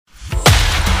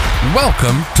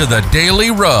Welcome to the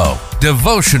Daily Row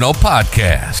Devotional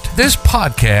Podcast. This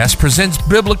podcast presents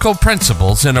biblical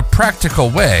principles in a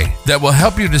practical way that will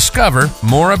help you discover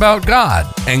more about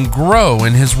God and grow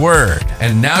in His Word.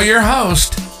 And now your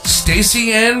host,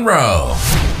 Stacey Ann Rowe.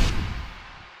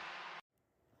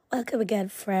 Welcome again,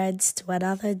 friends, to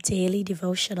another daily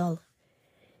devotional.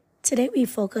 Today we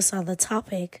focus on the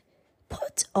topic,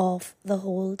 put off the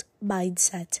old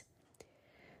mindset.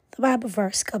 The Bible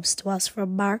verse comes to us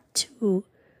from Mark 2,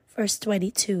 verse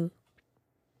 22.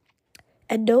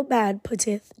 And no man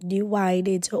putteth new wine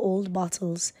into old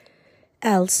bottles,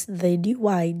 else the new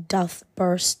wine doth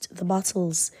burst the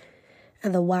bottles,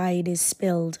 and the wine is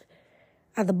spilled,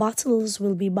 and the bottles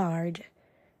will be marred.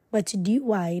 But new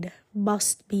wine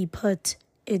must be put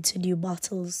into new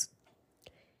bottles.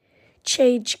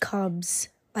 Change comes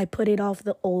by putting off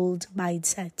the old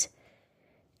mindset.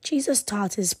 Jesus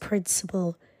taught his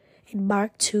principle in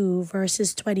Mark 2,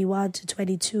 verses 21 to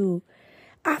 22,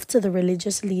 after the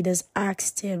religious leaders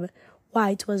asked him why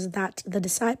it was that the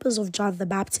disciples of John the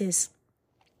Baptist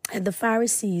and the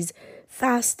Pharisees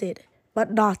fasted,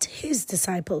 but not his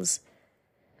disciples.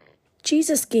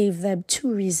 Jesus gave them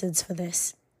two reasons for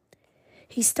this.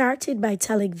 He started by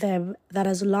telling them that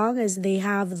as long as they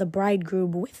have the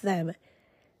bridegroom with them,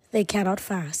 they cannot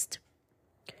fast.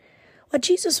 What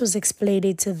Jesus was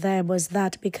explaining to them was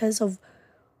that because of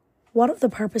one of the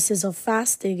purposes of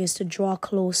fasting is to draw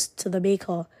close to the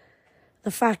Maker,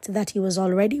 the fact that he was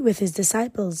already with his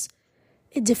disciples,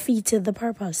 it defeated the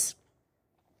purpose.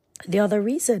 The other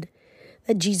reason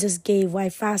that Jesus gave why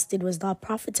fasting was not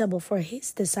profitable for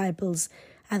his disciples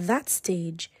at that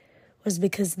stage was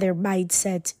because their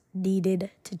mindset needed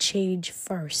to change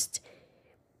first.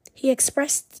 He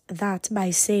expressed that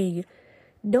by saying,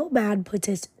 no man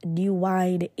putteth new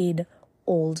wine in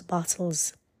old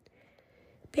bottles.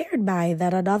 Bear in mind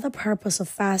that another purpose of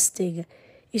fasting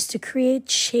is to create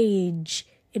change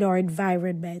in our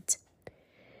environment.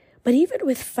 But even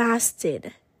with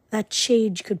fasting, that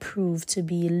change could prove to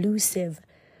be elusive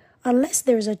unless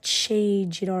there's a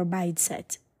change in our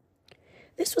mindset.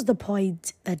 This was the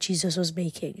point that Jesus was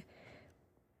making.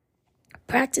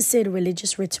 Practicing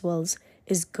religious rituals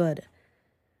is good,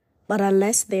 but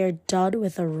unless they are done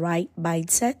with the right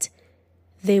mindset,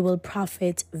 they will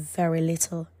profit very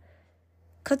little.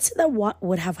 Consider what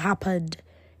would have happened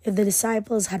if the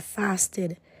disciples had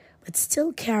fasted but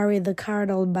still carried the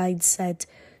carnal mindset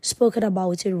spoken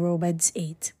about in Romans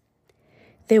 8.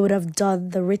 They would have done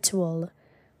the ritual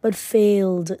but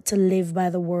failed to live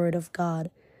by the word of God,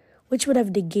 which would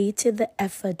have negated the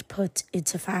effort put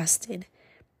into fasting.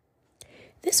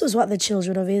 This was what the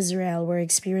children of Israel were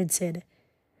experiencing.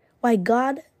 Why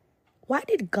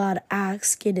did God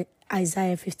ask in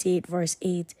Isaiah 58 verse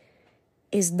 8,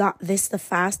 is not this the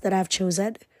fast that I've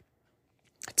chosen?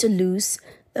 To loose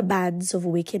the bands of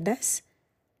wickedness?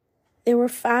 They were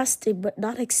fasting but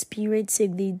not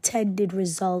experiencing the intended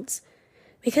results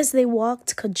because they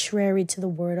walked contrary to the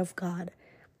word of God.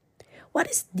 What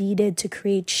is needed to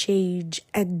create change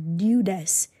and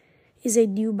newness is a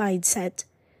new mindset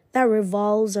that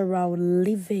revolves around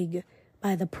living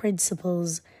by the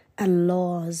principles and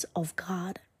laws of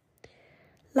God.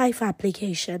 Life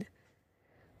application.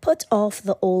 Put off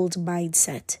the old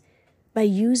mindset by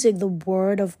using the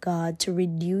Word of God to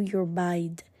renew your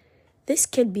mind. This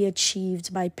can be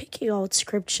achieved by picking out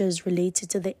scriptures related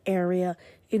to the area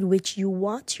in which you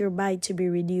want your mind to be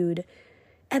renewed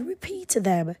and repeat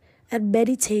them and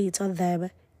meditate on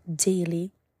them daily.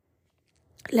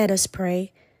 Let us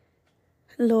pray.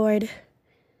 Lord,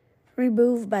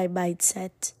 remove my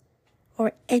mindset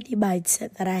or any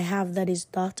mindset that I have that is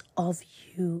not of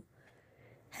you.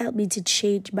 Help me to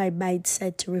change my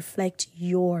mindset to reflect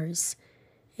yours.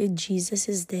 In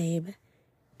Jesus' name,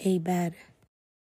 amen.